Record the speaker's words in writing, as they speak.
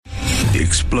The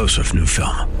explosive new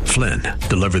film, Flynn,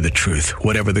 deliver the truth,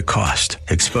 whatever the cost.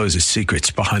 Exposes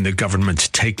secrets behind the government's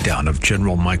takedown of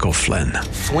General Michael Flynn.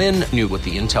 Flynn knew what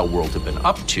the intel world had been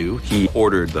up to. He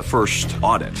ordered the first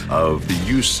audit of the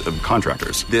use of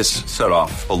contractors. This set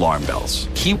off alarm bells.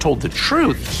 He told the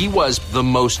truth. He was the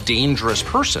most dangerous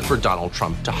person for Donald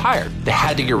Trump to hire. They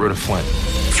had to get rid of Flynn.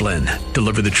 Flynn,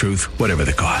 deliver the truth, whatever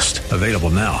the cost. Available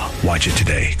now. Watch it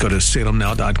today. Go to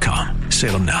salemnow.com.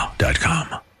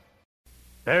 salemnow.com.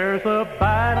 There's a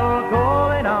battle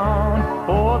going on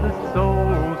for the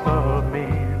souls of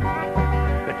men.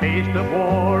 The taste of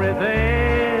war is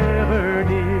ever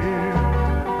near.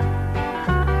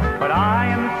 But I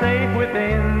am safe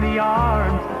within the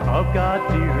arms of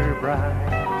God's dear bride.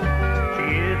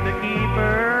 She is the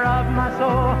keeper of my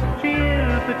soul. She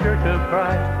is the church of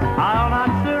Christ. I'll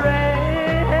not surrender.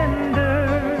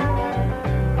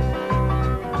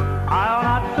 I'll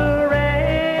not surrender.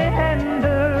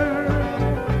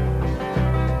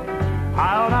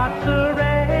 I'll not surrender.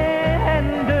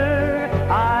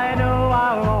 I know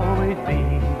I'll always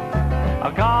be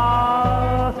a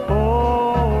gospel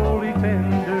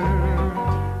defender.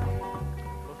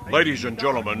 Ladies and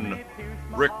gentlemen,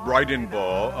 Rick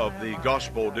Bridenbaugh of the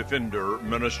Gospel Defender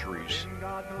Ministries.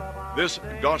 This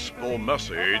gospel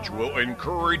message will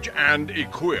encourage and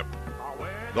equip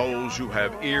those who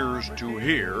have ears to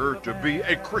hear to be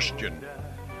a Christian,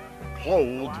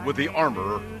 clothed with the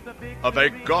armor of a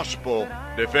gospel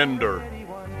defender.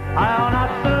 I'll not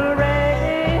surrender.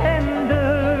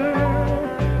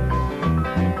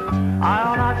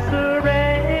 I'll not surrender.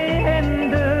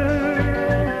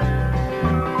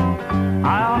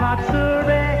 I'll not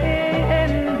surrender.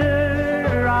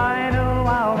 I know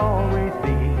I'll always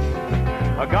be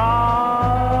a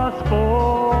gospel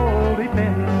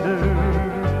defender.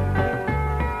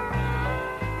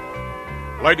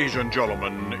 Ladies and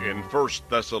gentlemen, in 1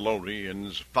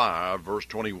 Thessalonians 5, verse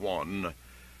 21,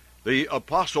 the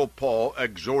Apostle Paul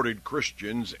exhorted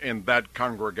Christians in that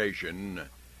congregation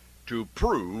to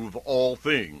prove all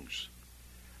things.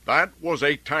 That was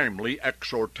a timely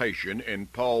exhortation in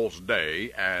Paul's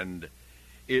day, and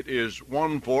it is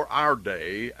one for our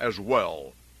day as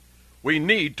well. We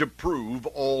need to prove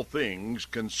all things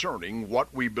concerning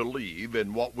what we believe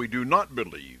and what we do not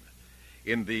believe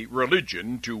in the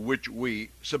religion to which we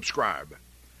subscribe.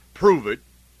 Prove it,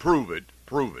 prove it,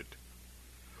 prove it.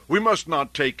 We must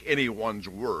not take anyone's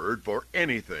word for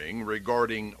anything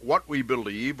regarding what we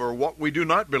believe or what we do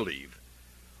not believe.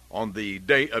 On the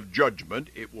day of judgment,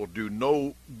 it will do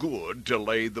no good to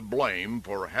lay the blame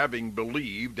for having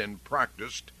believed and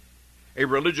practiced a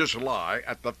religious lie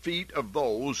at the feet of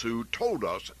those who told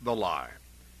us the lie.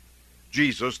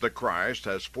 Jesus the Christ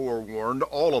has forewarned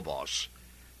all of us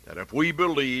that if we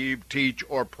believe, teach,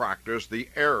 or practice the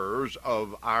errors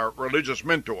of our religious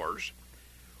mentors,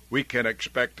 we can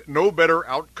expect no better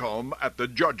outcome at the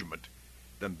judgment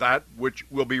than that which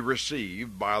will be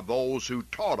received by those who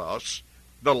taught us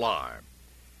the lie.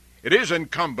 It is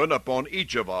incumbent upon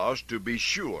each of us to be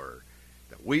sure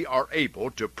that we are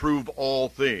able to prove all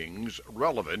things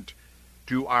relevant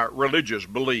to our religious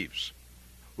beliefs.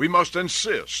 We must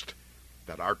insist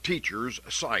that our teachers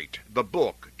cite the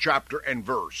book, chapter, and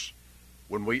verse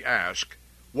when we ask,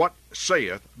 "What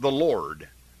saith the Lord?"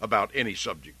 about any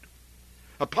subject.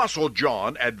 Apostle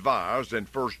John advised in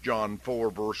 1 John 4,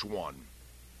 verse 1,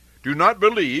 "Do not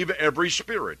believe every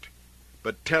spirit,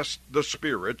 but test the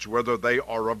spirits whether they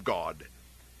are of God,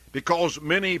 because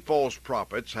many false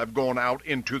prophets have gone out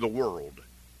into the world."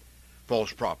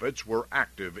 False prophets were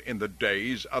active in the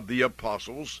days of the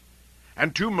apostles,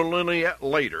 and 2 millennia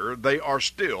later they are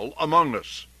still among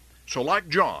us. So like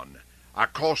John, I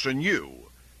caution you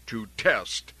to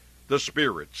test the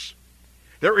spirits.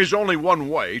 There is only one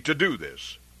way to do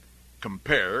this.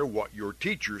 Compare what your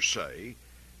teachers say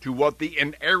to what the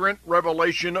inerrant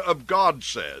revelation of God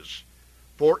says,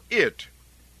 for it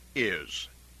is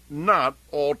not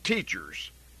all teachers,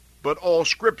 but all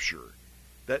Scripture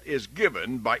that is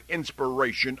given by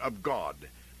inspiration of God,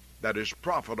 that is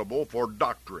profitable for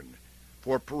doctrine,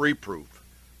 for reproof,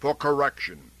 for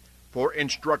correction, for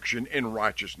instruction in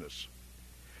righteousness.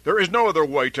 There is no other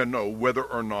way to know whether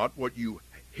or not what you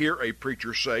hear a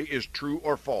preacher say is true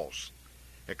or false,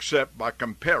 except by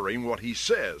comparing what he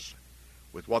says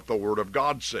with what the Word of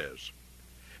God says.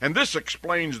 And this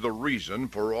explains the reason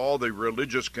for all the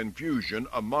religious confusion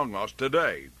among us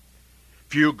today.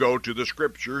 Few go to the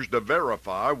Scriptures to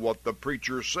verify what the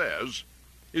preacher says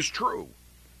is true.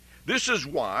 This is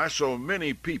why so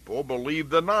many people believe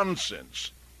the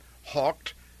nonsense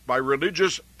hawked by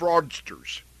religious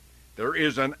fraudsters. There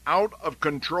is an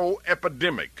out-of-control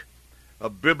epidemic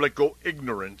of biblical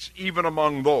ignorance even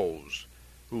among those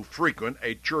who frequent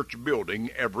a church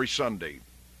building every Sunday.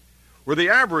 Were the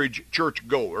average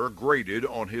churchgoer graded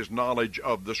on his knowledge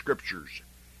of the Scriptures,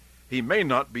 he may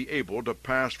not be able to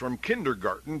pass from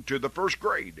kindergarten to the first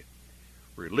grade.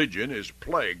 Religion is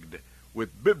plagued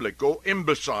with biblical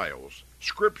imbeciles,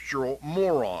 scriptural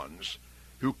morons,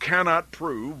 who cannot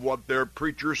prove what their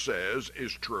preacher says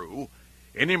is true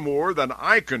any more than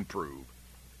I can prove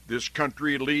this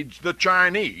country leads the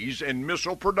Chinese in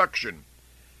missile production.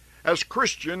 As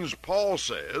Christians, Paul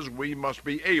says we must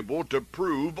be able to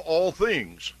prove all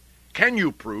things. Can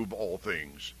you prove all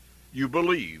things you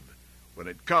believe when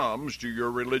it comes to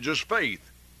your religious faith?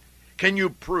 Can you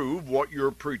prove what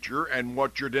your preacher and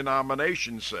what your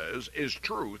denomination says is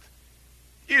truth?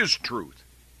 Is truth?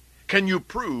 Can you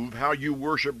prove how you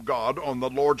worship God on the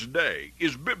Lord's Day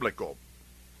is biblical?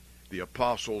 The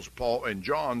apostles Paul and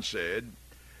John said,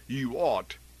 you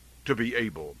ought to be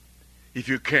able. If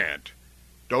you can't,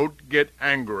 don't get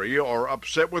angry or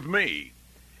upset with me.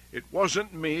 It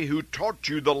wasn't me who taught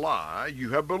you the lie you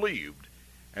have believed,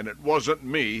 and it wasn't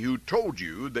me who told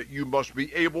you that you must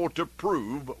be able to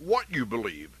prove what you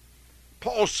believe.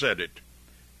 Paul said it.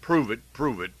 Prove it,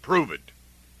 prove it, prove it.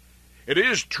 It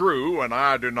is true, and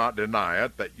I do not deny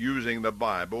it, that using the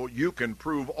Bible you can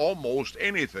prove almost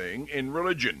anything in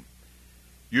religion.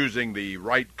 Using the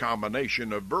right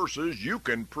combination of verses, you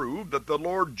can prove that the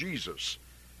Lord Jesus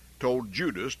told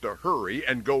Judas to hurry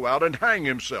and go out and hang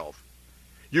himself.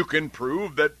 You can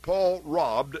prove that Paul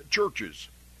robbed churches.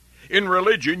 In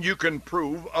religion, you can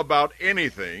prove about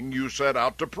anything you set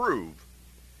out to prove.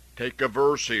 Take a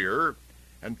verse here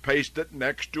and paste it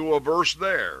next to a verse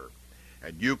there,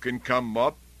 and you can come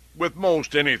up with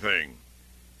most anything.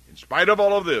 In spite of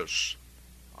all of this,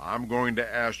 I'm going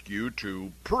to ask you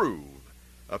to prove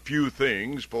a few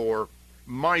things for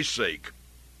my sake.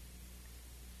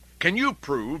 Can you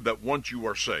prove that once you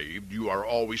are saved, you are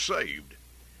always saved?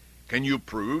 Can you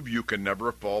prove you can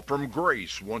never fall from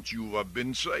grace once you have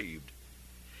been saved?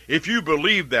 If you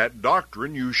believe that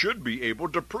doctrine, you should be able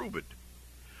to prove it.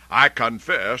 I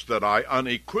confess that I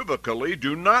unequivocally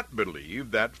do not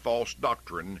believe that false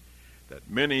doctrine that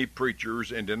many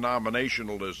preachers in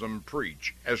denominationalism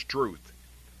preach as truth.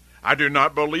 I do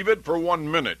not believe it for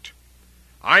 1 minute.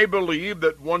 I believe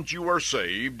that once you are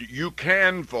saved, you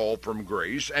can fall from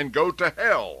grace and go to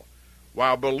hell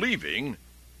while believing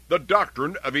the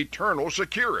doctrine of eternal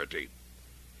security.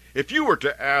 If you were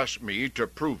to ask me to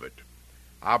prove it,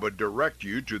 I would direct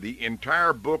you to the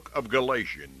entire book of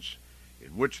Galatians,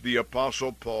 in which the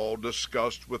Apostle Paul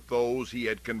discussed with those he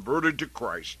had converted to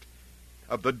Christ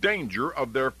of the danger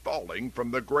of their falling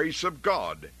from the grace of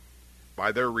God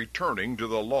by their returning to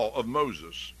the law of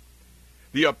Moses.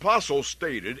 The apostle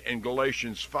stated in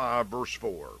Galatians 5, verse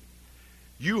 4,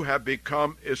 you have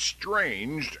become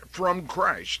estranged from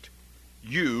Christ.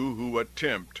 You who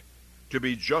attempt to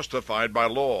be justified by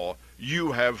law,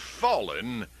 you have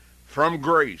fallen from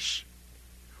grace.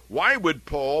 Why would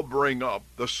Paul bring up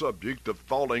the subject of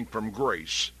falling from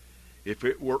grace if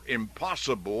it were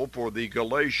impossible for the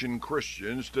Galatian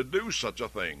Christians to do such a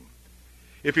thing?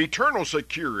 If eternal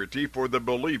security for the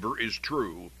believer is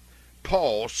true,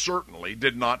 Paul certainly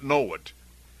did not know it.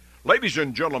 Ladies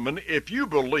and gentlemen, if you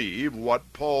believe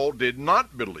what Paul did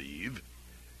not believe,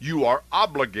 you are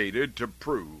obligated to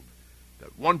prove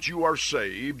that once you are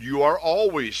saved, you are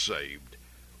always saved,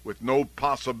 with no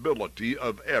possibility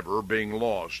of ever being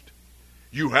lost.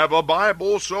 You have a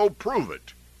Bible, so prove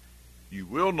it. You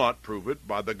will not prove it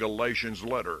by the Galatians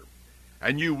letter,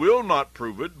 and you will not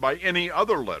prove it by any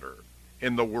other letter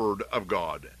in the Word of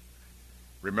God.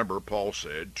 Remember, Paul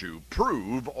said to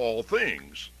prove all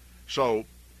things. So,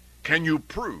 can you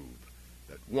prove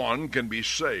that one can be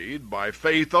saved by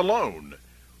faith alone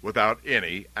without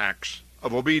any acts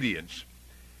of obedience?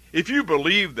 If you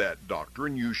believe that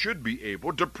doctrine, you should be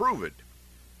able to prove it.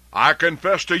 I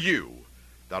confess to you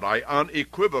that I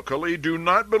unequivocally do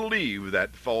not believe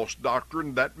that false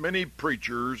doctrine that many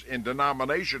preachers in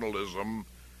denominationalism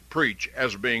preach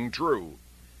as being true.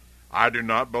 I do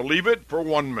not believe it for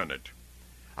 1 minute.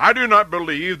 I do not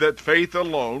believe that faith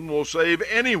alone will save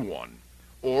anyone,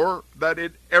 or that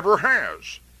it ever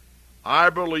has. I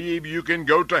believe you can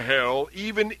go to hell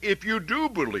even if you do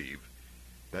believe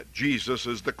that Jesus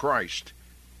is the Christ,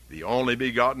 the only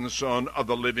begotten Son of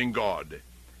the living God.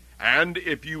 And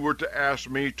if you were to ask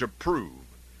me to prove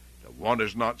that one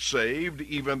is not saved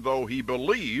even though he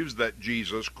believes that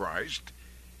Jesus Christ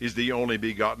is the only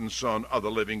begotten Son of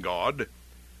the living God,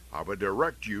 I would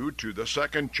direct you to the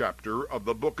 2nd chapter of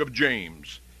the book of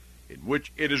James, in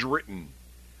which it is written,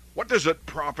 what does it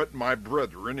profit, my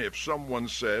brethren, if someone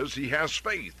says he has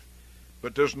faith,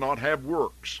 but does not have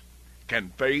works. Can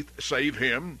faith save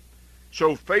him?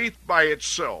 So faith by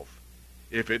itself,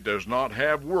 if it does not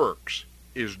have works,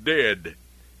 is dead.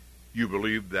 You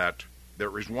believe that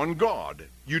there is one God.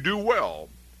 You do well.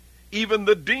 Even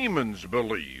the demons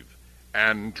believe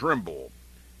and tremble.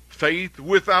 Faith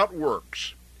without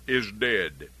works is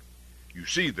dead. You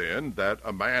see then that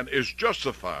a man is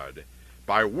justified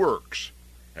by works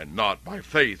and not by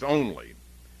faith only.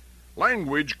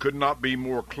 Language could not be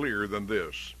more clear than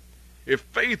this. If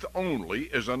faith only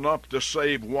is enough to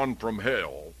save one from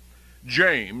hell,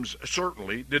 James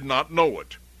certainly did not know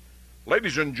it.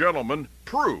 Ladies and gentlemen,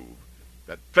 prove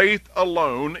that faith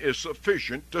alone is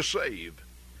sufficient to save.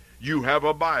 You have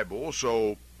a Bible,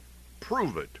 so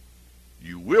prove it.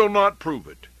 You will not prove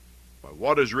it by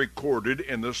what is recorded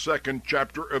in the 2nd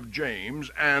chapter of James,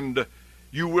 and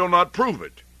you will not prove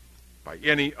it by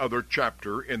any other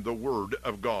chapter in the Word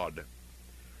of God.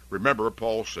 Remember,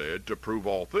 Paul said to prove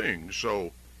all things,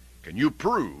 so can you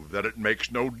prove that it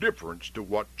makes no difference to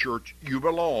what church you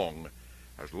belong,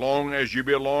 as long as you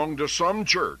belong to some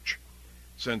church,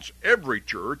 since every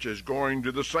church is going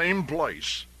to the same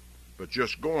place, but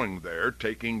just going there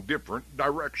taking different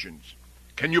directions?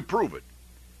 Can you prove it?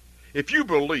 If you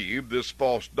believe this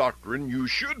false doctrine, you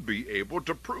should be able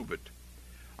to prove it.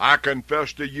 I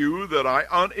confess to you that I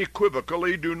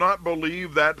unequivocally do not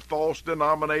believe that false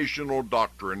denominational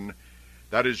doctrine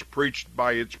that is preached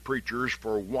by its preachers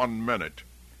for 1 minute.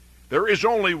 There is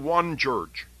only one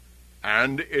church,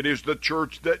 and it is the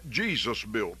church that Jesus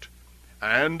built.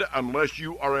 And unless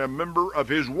you are a member of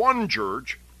his one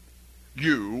church,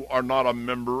 you are not a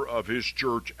member of his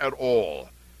church at all,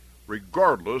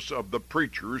 regardless of the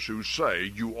preachers who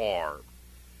say you are.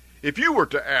 If you were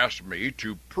to ask me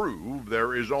to prove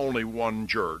there is only one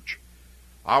church,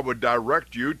 I would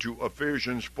direct you to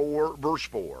Ephesians 4, verse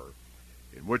 4,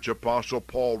 in which Apostle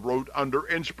Paul wrote under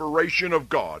inspiration of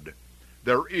God,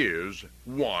 there is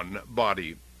one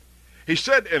body. He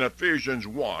said in Ephesians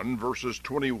 1, verses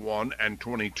 21 and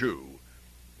 22,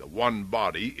 the one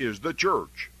body is the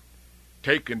church.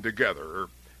 Taken together,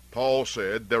 Paul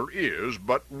said there is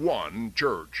but one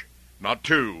church, not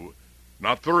two,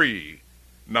 not three,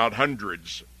 not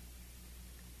hundreds.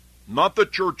 Not the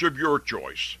church of your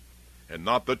choice, and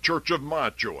not the church of my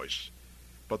choice,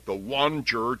 but the one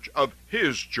church of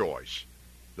his choice,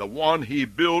 the one he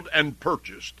built and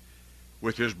purchased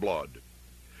with his blood.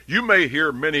 You may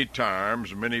hear many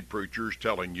times many preachers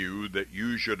telling you that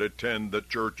you should attend the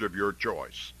church of your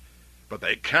choice, but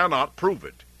they cannot prove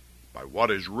it by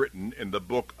what is written in the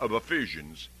book of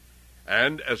Ephesians,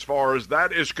 and as far as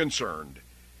that is concerned,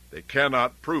 they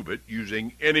cannot prove it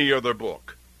using any other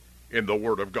book in the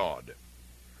Word of God.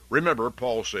 Remember,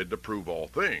 Paul said to prove all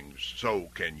things, so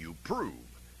can you prove?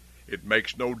 It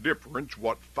makes no difference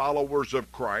what followers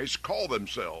of Christ call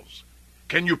themselves.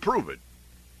 Can you prove it?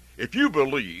 If you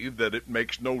believe that it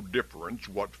makes no difference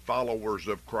what followers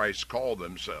of Christ call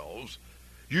themselves,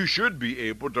 you should be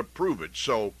able to prove it,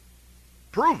 so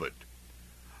prove it.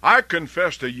 I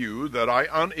confess to you that I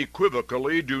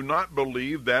unequivocally do not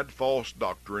believe that false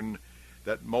doctrine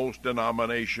that most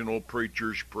denominational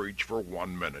preachers preach for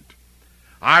 1 minute.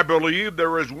 I believe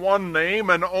there is one name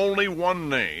and only one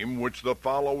name which the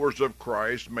followers of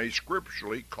Christ may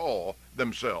scripturally call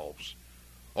themselves.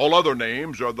 All other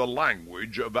names are the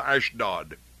language of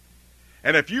Ashdod.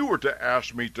 And if you were to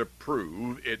ask me to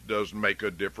prove it does make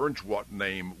a difference what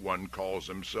name one calls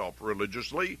himself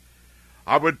religiously,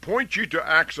 I would point you to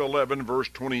Acts 11, verse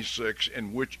 26,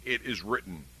 in which it is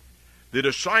written, the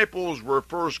disciples were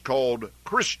first called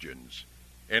Christians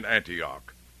in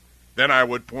Antioch. Then I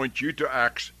would point you to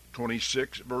Acts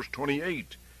 26, verse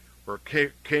 28, where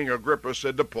King Agrippa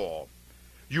said to Paul,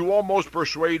 you almost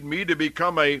persuade me to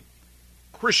become a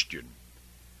Christian.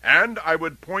 And I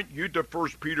would point you to 1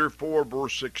 Peter 4,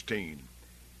 verse 16,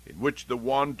 in which the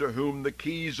one to whom the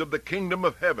keys of the kingdom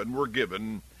of heaven were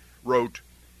given wrote,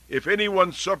 if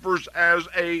anyone suffers as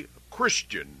a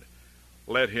Christian,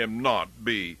 let him not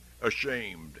be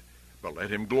ashamed, but let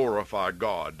him glorify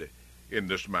God in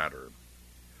this matter.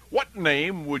 What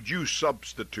name would you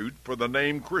substitute for the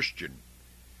name Christian?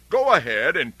 Go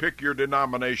ahead and pick your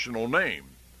denominational name,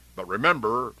 but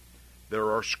remember, there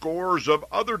are scores of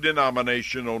other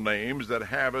denominational names that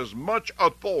have as much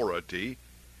authority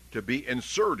to be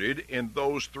inserted in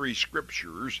those three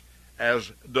scriptures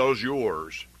as does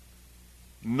yours.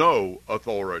 No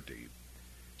authority.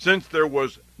 Since there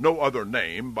was no other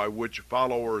name by which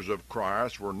followers of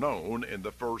Christ were known in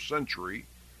the first century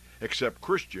except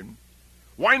Christian,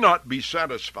 why not be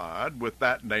satisfied with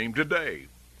that name today?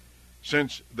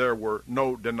 Since there were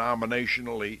no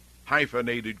denominationally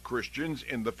hyphenated Christians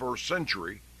in the first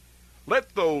century,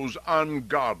 Let those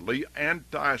ungodly,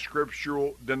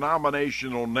 anti-scriptural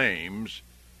denominational names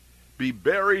be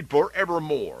buried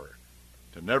forevermore,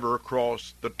 to never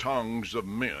cross the tongues of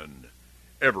men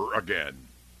ever again.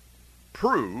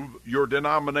 Prove your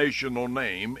denominational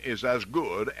name is as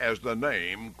good as the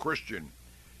name Christian.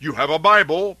 You have a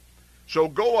Bible, so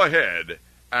go ahead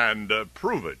and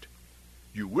prove it.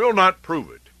 You will not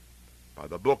prove it by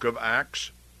the book of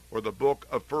Acts or the book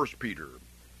of 1 Peter,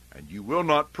 and you will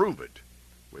not prove it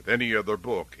with any other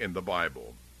book in the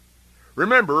Bible.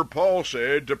 Remember, Paul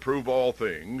said to prove all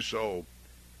things, so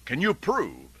can you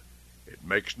prove? It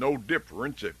makes no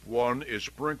difference if one is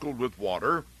sprinkled with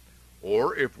water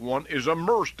or if one is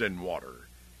immersed in water,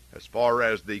 as far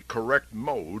as the correct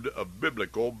mode of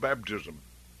biblical baptism.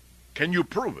 Can you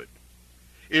prove it?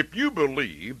 If you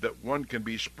believe that one can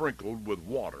be sprinkled with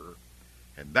water,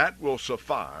 and that will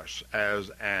suffice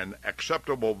as an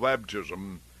acceptable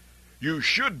baptism, you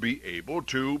should be able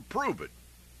to prove it.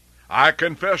 I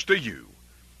confess to you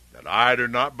that I do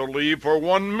not believe for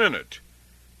 1 minute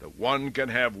that one can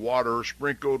have water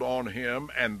sprinkled on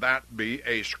him and that be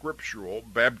a scriptural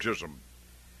baptism.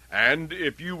 And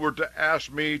if you were to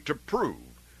ask me to prove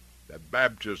that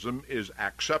baptism is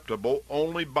acceptable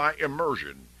only by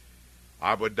immersion,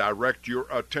 I would direct your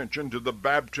attention to the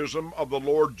baptism of the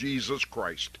Lord Jesus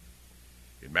Christ.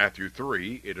 In Matthew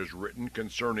 3, it is written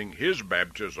concerning his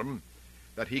baptism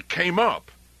that he came up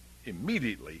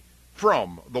immediately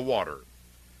from the water.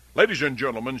 Ladies and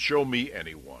gentlemen, show me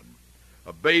anyone,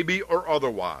 a baby or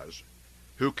otherwise,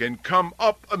 who can come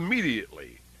up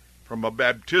immediately from a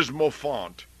baptismal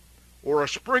font or a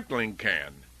sprinkling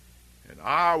can, and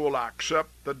I will accept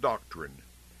the doctrine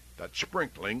that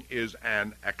sprinkling is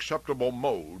an acceptable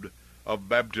mode of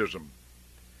baptism.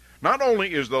 Not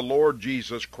only is the Lord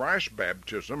Jesus Christ's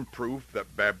baptism proof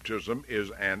that baptism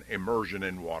is an immersion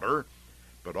in water,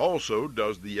 but also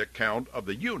does the account of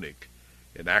the eunuch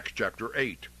in Acts chapter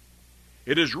 8.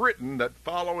 It is written that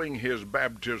following his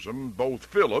baptism, both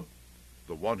Philip,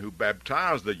 the one who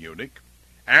baptized the eunuch,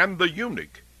 and the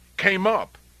eunuch came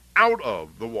up out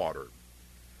of the water.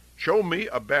 Show me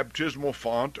a baptismal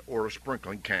font or a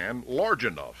sprinkling can large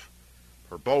enough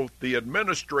for both the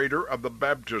administrator of the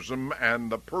baptism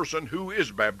and the person who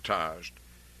is baptized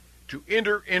to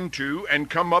enter into and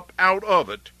come up out of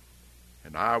it,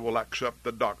 and I will accept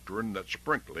the doctrine that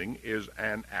sprinkling is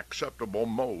an acceptable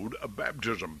mode of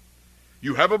baptism.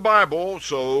 You have a Bible,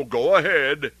 so go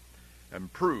ahead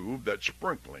and prove that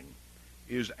sprinkling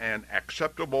is an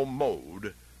acceptable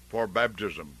mode for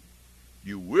baptism.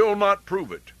 You will not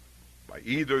prove it by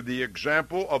either the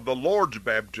example of the Lord's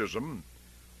baptism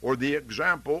or the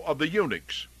example of the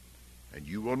eunuchs, and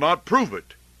you will not prove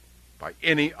it by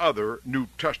any other New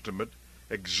Testament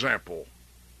example.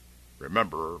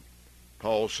 Remember,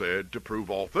 Paul said to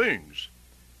prove all things.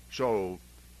 So,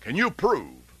 can you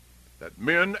prove that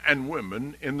men and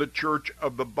women in the Church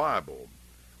of the Bible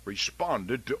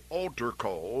responded to altar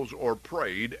calls or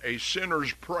prayed a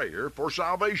sinner's prayer for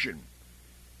salvation?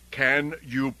 Can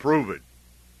you prove it?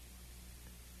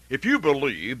 If you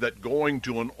believe that going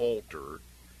to an altar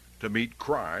to meet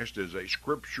Christ is a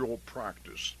scriptural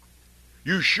practice,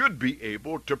 you should be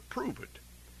able to prove it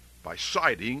by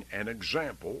citing an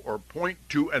example or point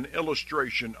to an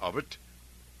illustration of it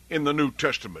in the New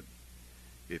Testament.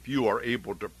 If you are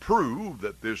able to prove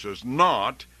that this is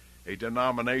not a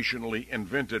denominationally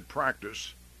invented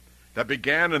practice that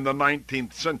began in the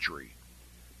 19th century,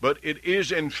 but it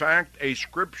is in fact a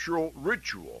scriptural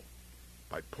ritual,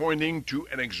 by pointing to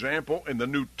an example in the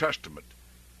New Testament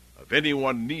of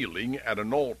anyone kneeling at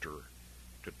an altar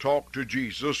to talk to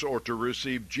Jesus or to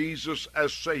receive Jesus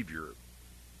as Savior,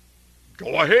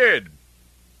 go ahead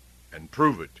and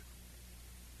prove it.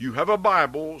 You have a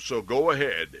Bible, so go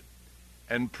ahead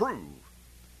and prove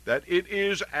that it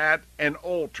is at an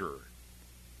altar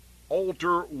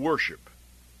worship,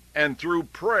 and through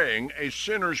praying a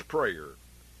sinner's prayer,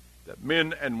 that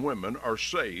men and women are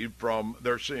saved from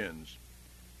their sins.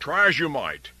 Try as you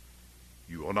might,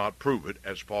 you will not prove it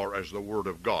as far as the Word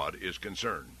of God is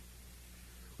concerned.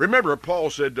 Remember,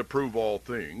 Paul said to prove all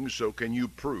things, so can you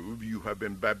prove you have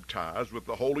been baptized with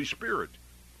the Holy Spirit?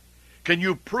 Can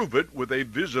you prove it with a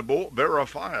visible,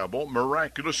 verifiable,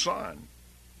 miraculous sign?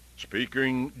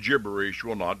 Speaking gibberish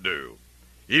will not do.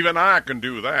 Even I can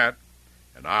do that,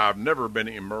 and I've never been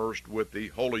immersed with the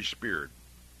Holy Spirit.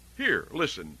 Here,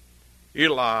 listen.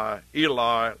 Eli,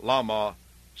 Eli, lama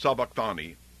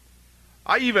sabachthani.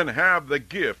 I even have the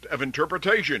gift of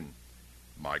interpretation.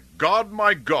 My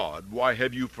God, why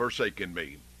have you forsaken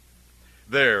me?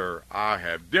 There I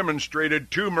have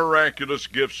demonstrated two miraculous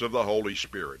gifts of the Holy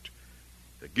Spirit.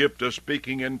 the gift of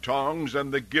speaking in tongues,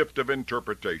 and the gift of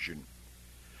interpretation.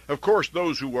 Of course,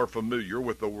 those who are familiar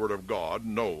with the Word of God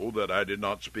know that I did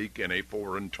not speak in a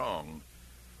foreign tongue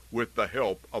with the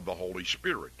help of the Holy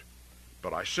Spirit,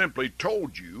 but I simply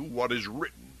told you what is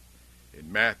written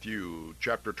in Matthew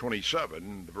chapter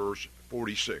 27, verse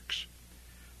 46.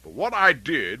 But what I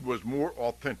did was more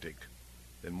authentic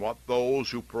than what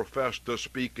those who profess to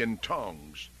speak in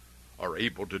tongues are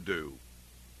able to do.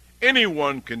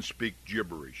 Anyone can speak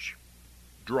gibberish.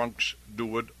 Drunks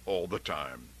do it all the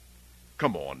time.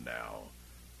 Come on now.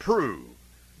 Prove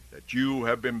that you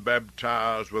have been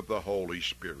baptized with the Holy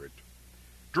Spirit.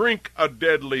 Drink a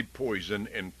deadly poison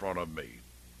in front of me.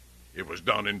 It was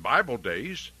done in Bible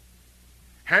days.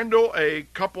 Handle a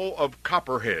couple of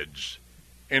copperheads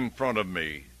in front of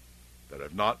me that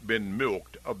have not been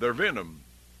milked of their venom.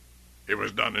 It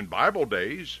was done in Bible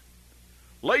days.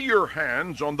 Lay your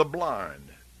hands on the blind,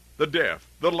 the deaf,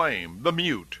 the lame, the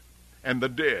mute, and the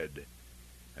dead,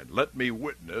 and let me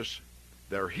witness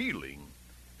their healing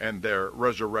and their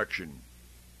resurrection.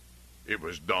 It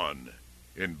was done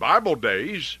in Bible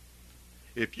days.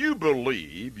 If you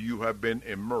believe you have been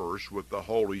immersed with the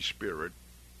Holy Spirit,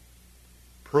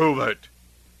 prove it.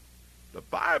 The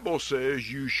Bible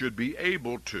says you should be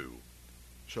able to.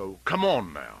 So come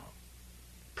on now.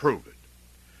 Prove it.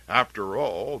 After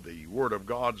all, the Word of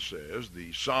God says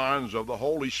the signs of the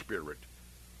Holy Spirit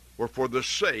were for the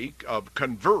sake of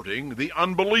converting the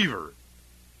unbeliever.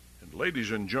 And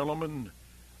ladies and gentlemen,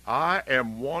 I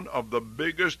am one of the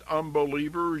biggest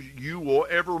unbelievers you will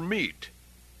ever meet.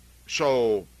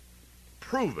 So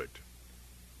prove it.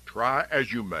 Try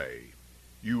as you may,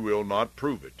 you will not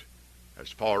prove it as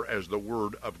far as the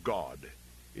Word of God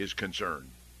is concerned.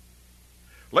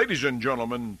 Ladies and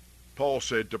gentlemen, Paul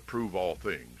said to prove all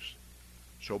things.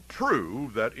 So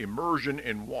prove that immersion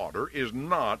in water is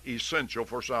not essential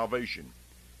for salvation.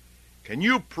 Can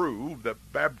you prove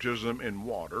that baptism in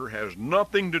water has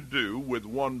nothing to do with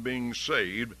one being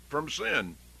saved from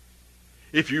sin?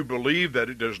 If you believe that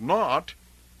it does not,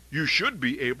 you should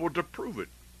be able to prove it.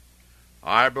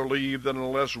 I believe that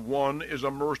unless one is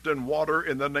immersed in water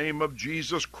in the name of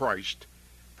Jesus Christ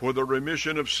for the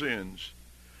remission of sins,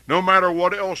 no matter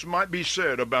what else might be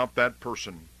said about that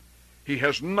person, he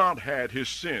has not had his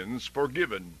sins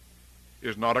forgiven,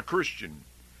 is not a Christian,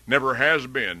 never has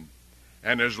been,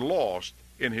 and is lost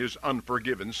in his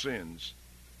unforgiven sins.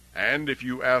 And if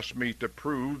you ask me to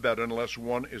prove that unless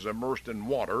one is immersed in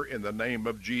water in the name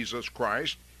of Jesus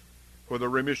Christ for the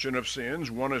remission of sins,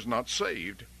 one is not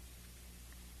saved,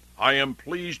 I am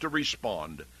pleased to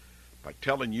respond by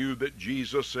telling you that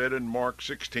Jesus said in Mark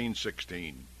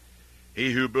 16:16,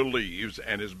 "He who believes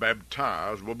and is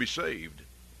baptized will be saved."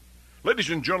 Ladies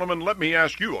and gentlemen, let me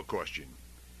ask you a question.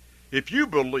 If you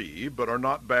believe but are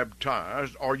not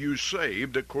baptized, are you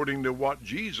saved according to what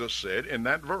Jesus said in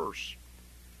that verse?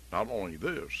 Not only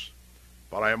this,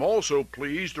 but I am also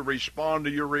pleased to respond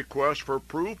to your request for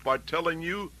proof by telling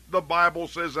you the Bible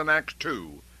says in Acts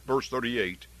 2, verse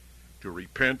 38, to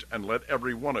repent and let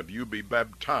every one of you be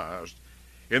baptized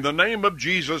in the name of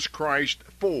Jesus Christ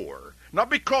for, not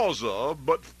because of,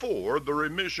 but for the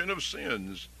remission of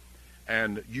sins,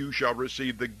 and you shall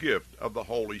receive the gift of the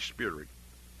Holy Spirit.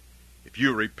 If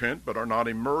you repent but are not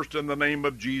immersed in the name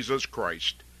of Jesus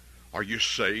Christ, are you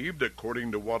saved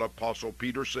according to what Apostle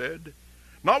Peter said?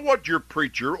 Not what your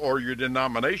preacher or your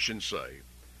denomination say,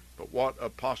 but what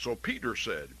Apostle Peter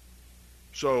said.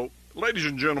 So, ladies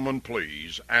and gentlemen,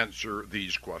 please answer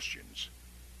these questions.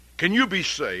 Can you be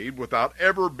saved without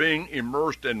ever being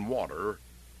immersed in water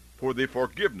for the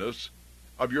forgiveness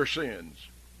of your sins?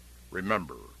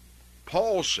 Remember,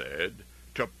 Paul said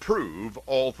to prove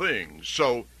all things.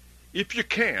 So, if you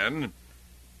can,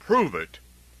 prove it,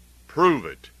 prove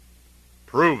it,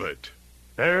 prove it.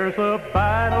 There's a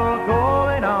battle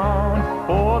going on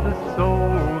for the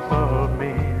souls of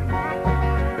men.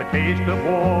 The taste of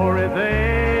war is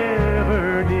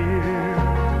ever near.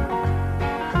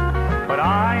 But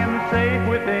I am safe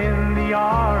within the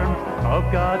arms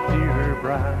of God's dear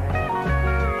bride.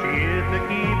 She is the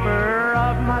keeper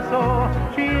of my soul.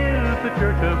 She is the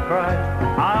church of Christ.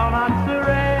 I'll not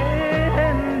surrender.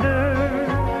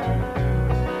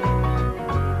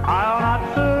 I'll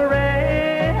not surrender.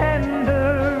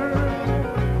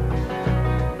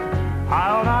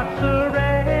 I'll not surrender.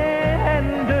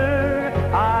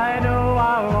 I know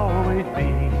I'll always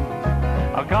be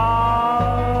a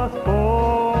gospel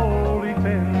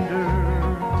defender.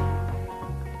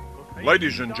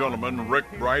 Ladies and gentlemen, Rick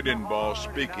Bridenbaugh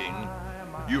speaking.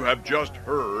 You have just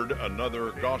heard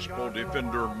another Gospel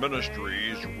Defender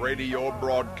Ministries radio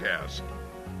broadcast,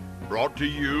 brought to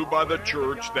you by the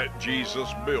church that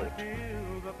Jesus built.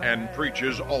 and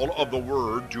preaches all of the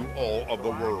word to all of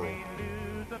the world.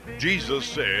 Jesus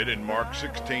said in Mark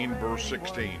 16, verse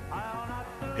 16,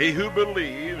 "He who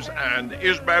believes and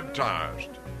is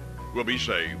baptized will be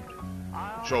saved."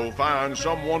 So find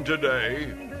someone today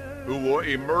who will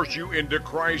immerse you into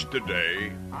Christ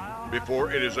today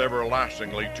before it is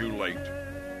everlastingly too late.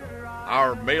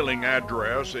 Our mailing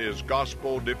address is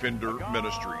Gospel Defender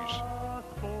Ministries,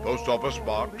 Post Office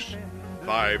Box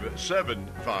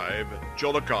 575,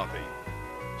 Chillicothe,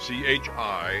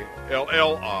 Chillicothe,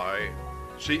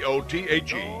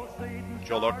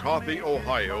 Chillicothe,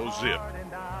 Ohio, zip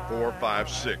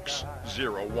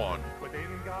 45601.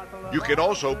 You can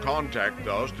also contact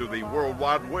us through the World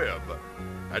Wide Web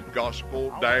at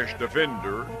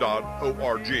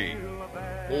gospel-defender.org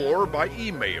or by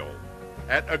email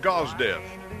at agosdef,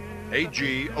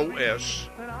 AGOSDEF,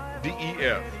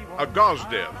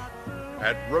 agosdef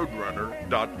at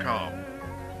roadrunner.com.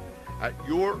 At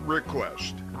your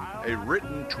request, a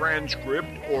written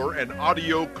transcript or an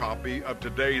audio copy of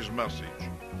today's message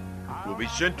will be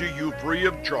sent to you free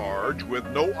of charge with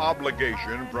no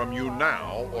obligation from you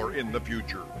now or in the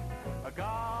future.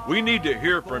 We need to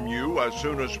hear from you as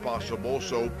soon as possible,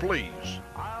 so please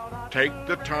take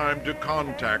the time to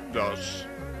contact us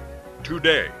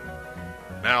today.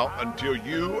 Now, until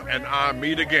you and I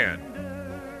meet again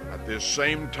at this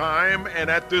same time and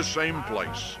at this same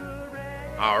place,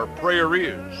 our prayer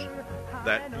is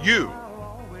that you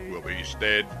will be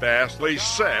steadfastly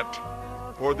set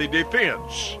for the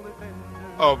defense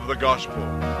of the gospel.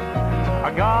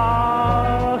 A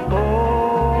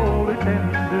gospel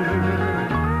defender.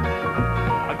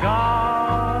 A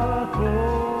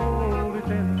gospel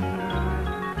defender.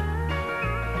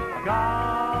 A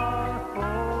gospel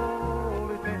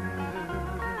defender.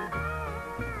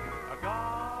 A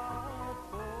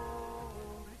gospel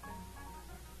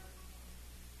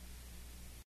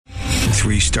defender.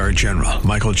 3-star General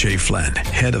Michael J. Flynn,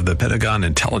 head of the Pentagon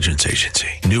Intelligence Agency,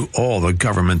 knew all the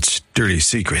government's dirty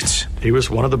secrets. He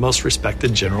was one of the most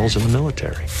respected generals in the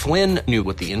military. Flynn knew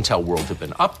what the intel world had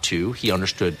been up to. He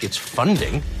understood its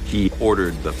funding. He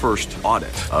ordered the first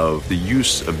audit of the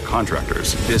use of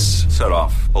contractors. This set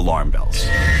off alarm bells.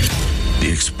 The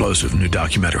explosive new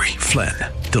documentary, Flynn,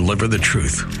 Deliver the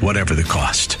Truth, Whatever the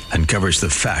Cost, uncovers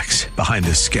the facts behind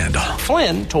this scandal.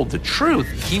 Flynn told the truth.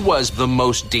 He was the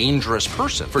most dangerous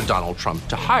person for Donald Trump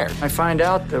to hire. I find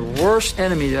out the worst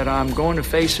enemy that I'm going to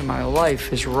face in my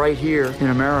life is right here in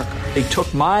America. They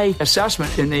took my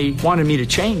assessment and they wanted me to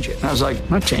change it. And I was like, I'm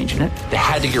not changing it. They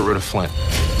had to get rid of Flynn.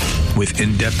 With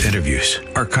in-depth interviews,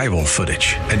 archival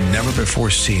footage, and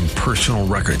never-before-seen personal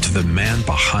records of the man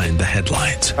behind the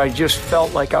headlines. I just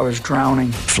felt like I was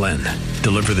drowning. Flynn,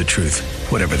 Deliver the Truth,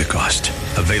 Whatever the Cost.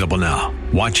 Available now.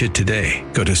 Watch it today.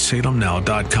 Go to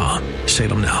salemnow.com.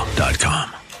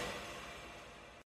 salemnow.com.